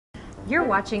You're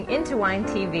watching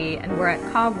IntoWineTV, and we're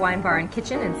at Cobb Wine Bar and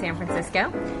Kitchen in San Francisco.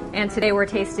 And today we're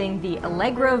tasting the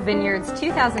Allegro Vineyards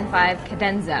 2005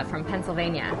 Cadenza from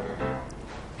Pennsylvania.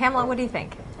 Pamela, what do you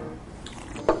think?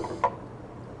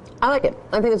 I like it.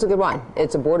 I think it's a good wine.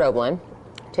 It's a Bordeaux blend.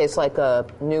 Tastes like a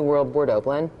New World Bordeaux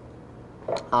blend.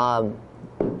 You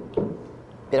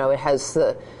know, it has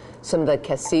some of the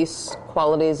cassis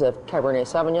qualities of Cabernet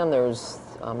Sauvignon. There's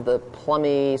the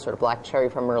plummy sort of black cherry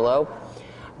from Merlot.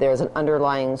 There's an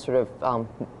underlying sort of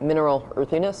mineral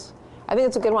earthiness. I think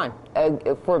it's a good wine.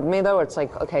 For me, though, it's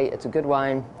like, okay, it's a good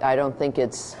wine. I don't think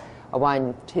it's a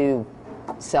wine to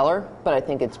cellar, but I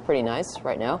think it's pretty nice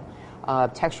right now.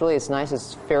 Texturally, it's nice.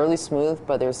 It's fairly smooth,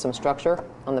 but there's some structure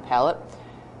on the palate.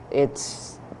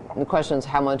 The question is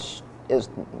how much is,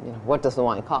 what does the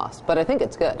wine cost? But I think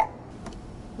it's good.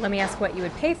 Let me ask what you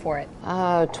would pay for it.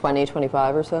 20,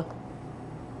 25 or so.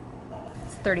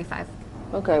 It's 35.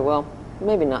 Okay, well,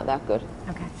 maybe not that good.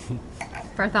 Okay.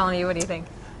 Bartholomew, what do you think?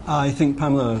 I think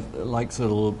Pamela likes it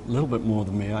a little bit more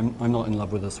than me. I'm not in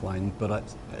love with this wine, but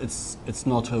it's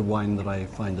not a wine that I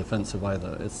find offensive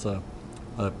either. It's a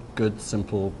good,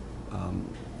 simple.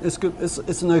 It's good.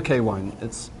 It's an okay wine.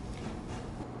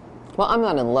 Well, I'm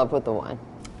not in love with the wine.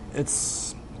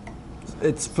 It's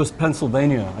for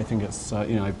Pennsylvania. I think it's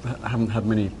I haven't had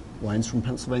many wines from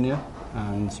Pennsylvania,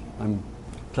 and I'm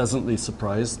pleasantly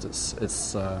surprised.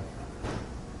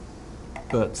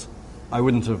 But I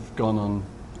wouldn't have gone on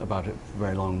about it for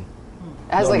very long.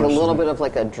 It has like a little bit of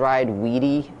like a dried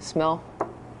weedy smell,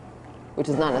 which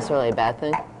is not necessarily a bad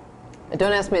thing.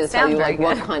 Don't ask me to tell you like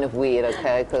what kind of weed,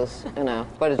 okay? Because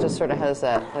but it just sort of has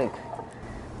that like.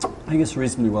 I think it's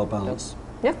reasonably well balanced.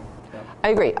 Yeah, I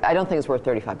agree. I don't think it's worth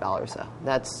 $35 though.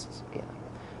 That's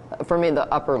for me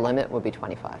the upper limit would be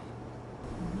 25.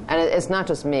 And it's not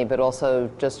just me, but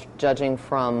also just judging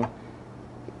from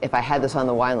if I had this on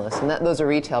the wine list, and those are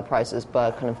retail prices,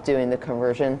 but kind of doing the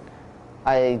conversion,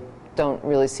 I don't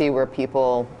really see where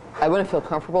I wouldn't feel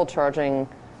comfortable charging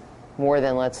more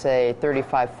than, let's say,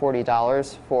 $35,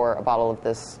 $40 for a bottle of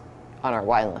this on our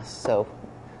wine list. So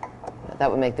that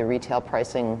would make the retail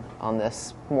pricing on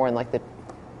this more in like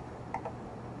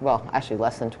actually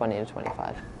less than 20 to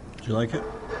 25. Do you like it?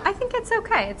 I think it's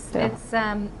okay.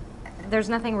 There's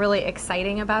nothing really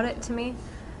exciting about it to me.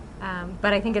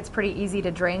 But I think it's pretty easy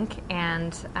to drink,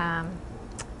 and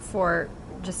for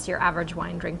just your average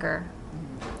wine drinker,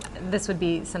 this would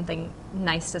be something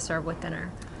nice to serve with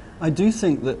dinner. I do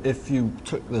think that if you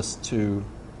took this to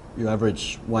your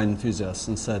average wine enthusiast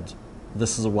and said,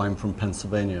 this is a wine from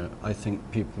Pennsylvania, I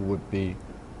think people would be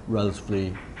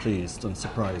relatively pleased and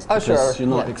surprised. Oh, because sure.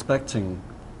 You're not expecting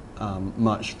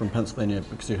much from Pennsylvania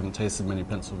because you haven't tasted many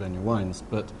Pennsylvania wines,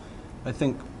 but I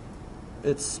think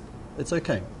it's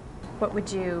okay. What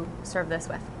would you serve this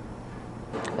with?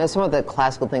 Some of the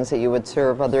classical things that you would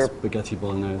serve other... Spaghetti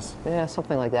bolognese. Yeah,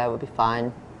 something like that would be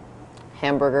fine.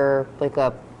 Hamburger, like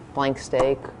a blank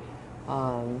steak.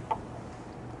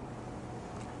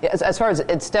 As far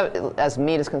as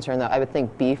meat is concerned, though, I would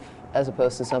think beef as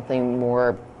opposed to something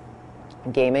more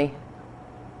gamey.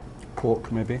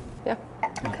 Pork, maybe? Yeah.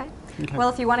 Okay. Well,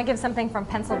 if you want to give something from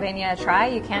Pennsylvania a try,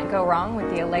 you can't go wrong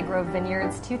with the Allegro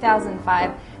Vineyards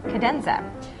 2005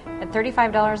 Cadenza. At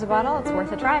 $35 a bottle, it's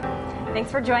worth a try. Thanks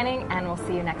for joining, and we'll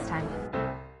see you next time.